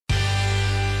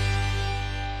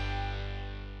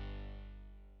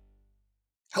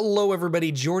Hello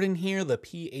everybody, Jordan here, the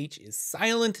PH is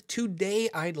silent. Today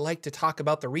I'd like to talk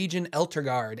about the region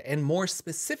Elturgard, and more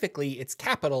specifically its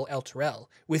capital, Elturel.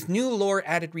 With new lore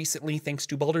added recently thanks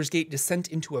to Baldur's Gate Descent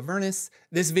into Avernus,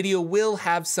 this video will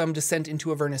have some Descent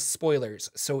into Avernus spoilers,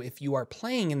 so if you are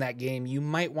playing in that game, you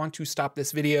might want to stop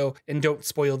this video and don't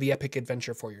spoil the epic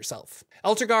adventure for yourself.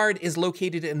 Elturgard is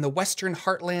located in the western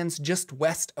heartlands just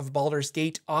west of Baldur's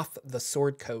Gate off the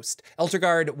Sword Coast.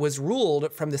 Elturgard was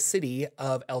ruled from the city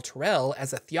of Elturel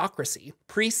as a theocracy.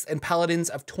 Priests and paladins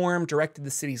of Torm directed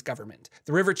the city's government.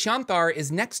 The river Chianthar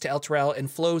is next to Elturel and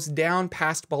flows down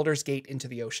past Baldur's Gate into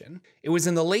the ocean. It was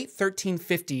in the late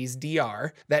 1350s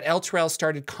DR that Elturel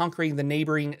started conquering the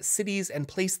neighboring cities and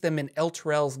placed them in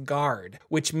Elturel's Guard,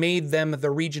 which made them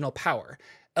the regional power.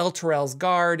 Elturel's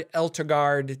Guard,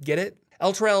 Elturgard, get it?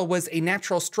 Elturel was a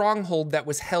natural stronghold that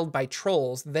was held by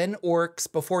trolls, then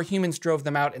orcs, before humans drove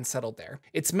them out and settled there.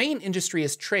 Its main industry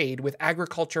is trade, with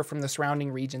agriculture from the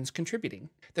surrounding regions contributing.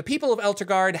 The people of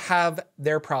Elturgard have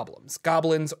their problems.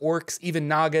 Goblins, orcs, even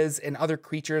nagas, and other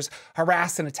creatures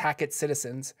harass and attack its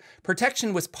citizens.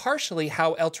 Protection was partially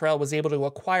how Elturel was able to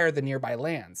acquire the nearby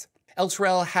lands.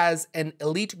 Elturel has an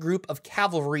elite group of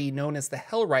cavalry known as the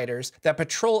Hell Riders that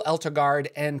patrol Elturgard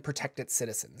and protect its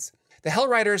citizens. The Hell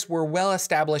Riders were well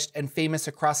established and famous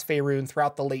across Faerun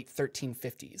throughout the late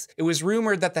 1350s. It was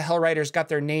rumored that the Hell Riders got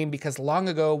their name because long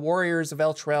ago, warriors of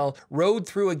Elturel rode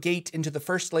through a gate into the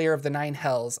first layer of the Nine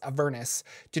Hells, Avernus,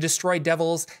 to destroy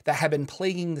devils that had been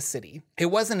plaguing the city. It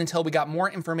wasn't until we got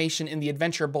more information in the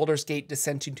adventure Baldur's Gate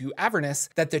Descent into Avernus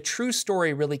that the true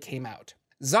story really came out.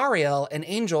 Zariel, an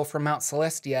angel from Mount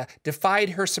Celestia, defied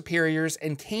her superiors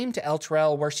and came to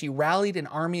Elturel, where she rallied an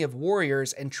army of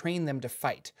warriors and trained them to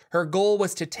fight. Her goal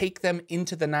was to take them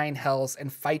into the Nine Hells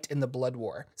and fight in the Blood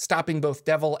War, stopping both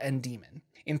devil and demon.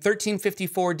 In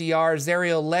 1354 DR,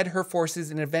 Zariel led her forces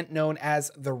in an event known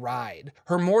as the Ride.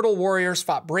 Her mortal warriors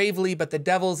fought bravely, but the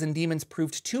devils and demons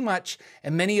proved too much,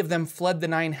 and many of them fled the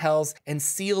Nine Hells and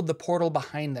sealed the portal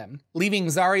behind them, leaving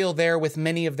Zariel there with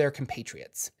many of their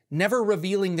compatriots. Never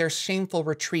revealing their shameful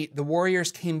retreat, the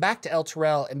warriors came back to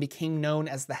Elturel and became known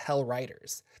as the Hell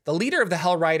Riders. The leader of the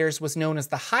Hell Riders was known as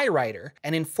the High Rider,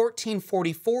 and in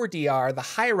 1444 DR, the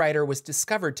High Rider was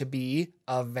discovered to be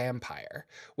a vampire,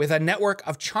 with a network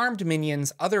of charmed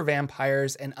minions, other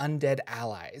vampires, and undead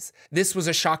allies. This was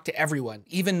a shock to everyone,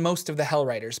 even most of the Hell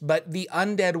Riders, but the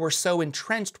undead were so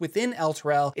entrenched within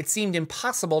Elturel, it seemed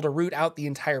impossible to root out the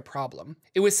entire problem.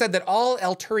 It was said that all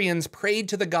Elturians prayed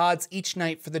to the gods each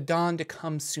night for the dawn to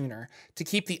come sooner, to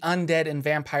keep the undead and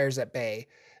vampires at bay.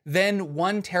 Then,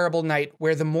 one terrible night,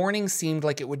 where the morning seemed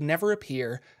like it would never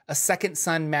appear, a second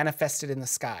sun manifested in the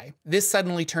sky. This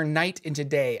suddenly turned night into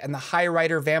day, and the High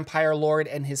Rider Vampire Lord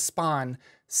and his spawn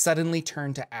suddenly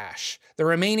turned to ash. The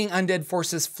remaining undead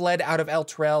forces fled out of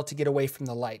Elturel to get away from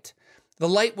the light. The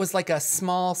light was like a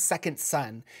small second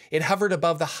sun. It hovered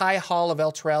above the high hall of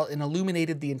Elturel and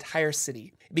illuminated the entire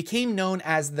city. It became known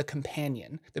as the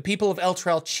Companion. The people of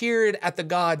Elturel cheered at the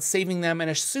gods, saving them, and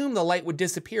assumed the light would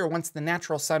disappear once the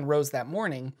natural sun rose that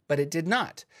morning, but it did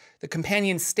not. The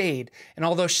Companion stayed, and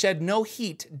although shed no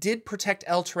heat, did protect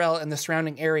Elturel and the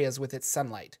surrounding areas with its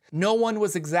sunlight. No one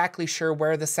was exactly sure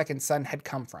where the second sun had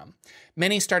come from.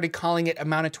 Many started calling it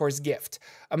Amaunator's gift,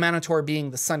 Amaunator being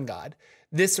the sun god.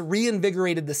 This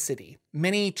reinvigorated the city.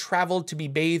 Many traveled to be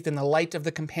bathed in the light of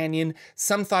the Companion.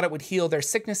 Some thought it would heal their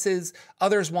sicknesses.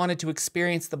 Others wanted to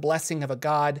experience the blessing of a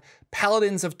god.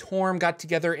 Paladins of Torm got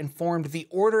together and formed the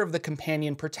Order of the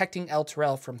Companion, protecting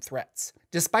Elturel from threats.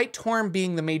 Despite Torm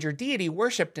being the major deity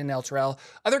worshipped in Elturel,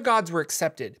 other gods were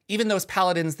accepted. Even those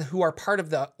paladins who are part of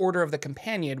the Order of the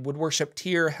Companion would worship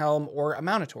Tyr, Helm, or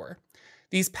Amaunator.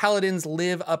 These paladins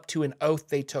live up to an oath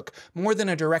they took, more than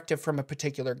a directive from a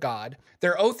particular god.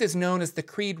 Their oath is known as the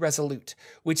Creed Resolute,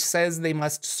 which says they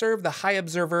must serve the High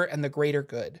Observer and the greater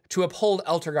good, to uphold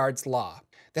Elturgard's law.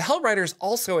 The Hell Riders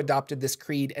also adopted this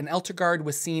creed, and Elturgard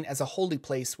was seen as a holy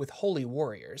place with holy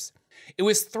warriors. It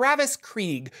was Thravis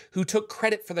Krieg who took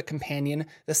credit for the Companion,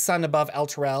 the sun above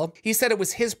Elturel. He said it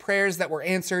was his prayers that were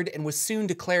answered and was soon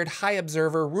declared High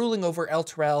Observer, ruling over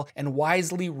Elturel, and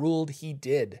wisely ruled he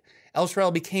did.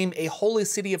 Elturel became a holy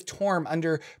city of Torm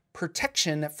under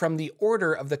protection from the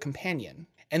Order of the Companion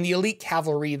and the elite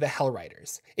cavalry, the Hell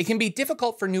Riders. It can be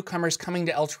difficult for newcomers coming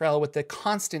to Elturel with the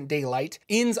constant daylight.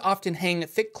 Inns often hang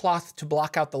thick cloth to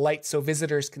block out the light so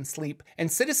visitors can sleep, and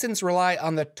citizens rely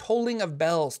on the tolling of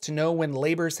bells to know when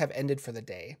labors have ended for the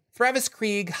day. Thravis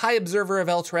Krieg, High Observer of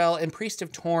Elturel and Priest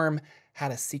of Torm,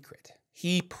 had a secret.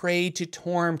 He prayed to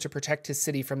Torm to protect his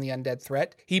city from the undead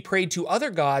threat. He prayed to other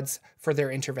gods for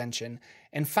their intervention.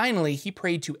 And finally, he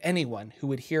prayed to anyone who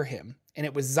would hear him. And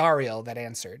it was Zariel that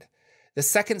answered. The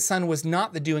second son was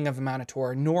not the doing of a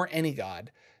Minotaur, nor any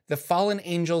god. The fallen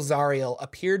angel Zariel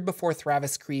appeared before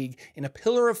Thravis Krieg in a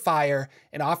pillar of fire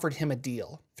and offered him a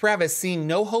deal. Thravis, seeing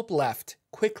no hope left,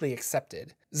 quickly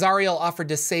accepted. Zariel offered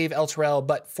to save Elturel,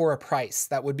 but for a price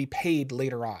that would be paid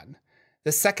later on.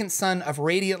 The second son of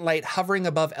radiant light hovering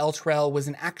above Elturel was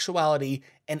in actuality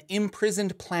an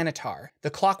imprisoned planetar. The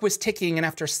clock was ticking, and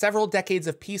after several decades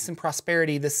of peace and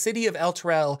prosperity, the city of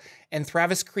Elturel and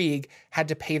Thravis Krieg had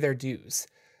to pay their dues.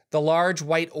 The large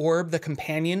white orb, the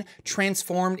companion,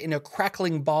 transformed in a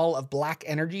crackling ball of black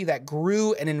energy that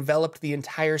grew and enveloped the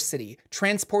entire city,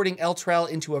 transporting Elturel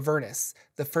into Avernus,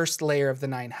 the first layer of the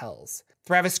Nine Hells.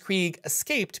 Thravis Krieg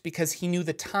escaped because he knew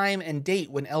the time and date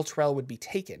when Elturel would be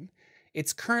taken.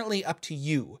 It's currently up to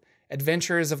you,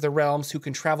 adventurers of the realms who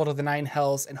can travel to the Nine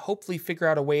Hells and hopefully figure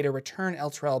out a way to return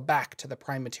Elturel back to the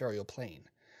prime material plane.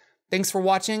 Thanks for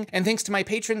watching, and thanks to my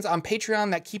patrons on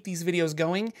Patreon that keep these videos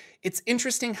going. It's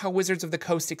interesting how Wizards of the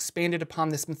Coast expanded upon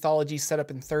this mythology set up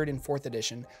in 3rd and 4th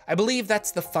edition. I believe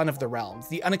that's the fun of the realms,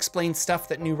 the unexplained stuff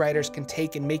that new writers can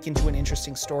take and make into an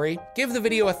interesting story. Give the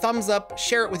video a thumbs up,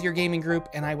 share it with your gaming group,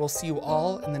 and I will see you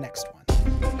all in the next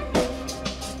one.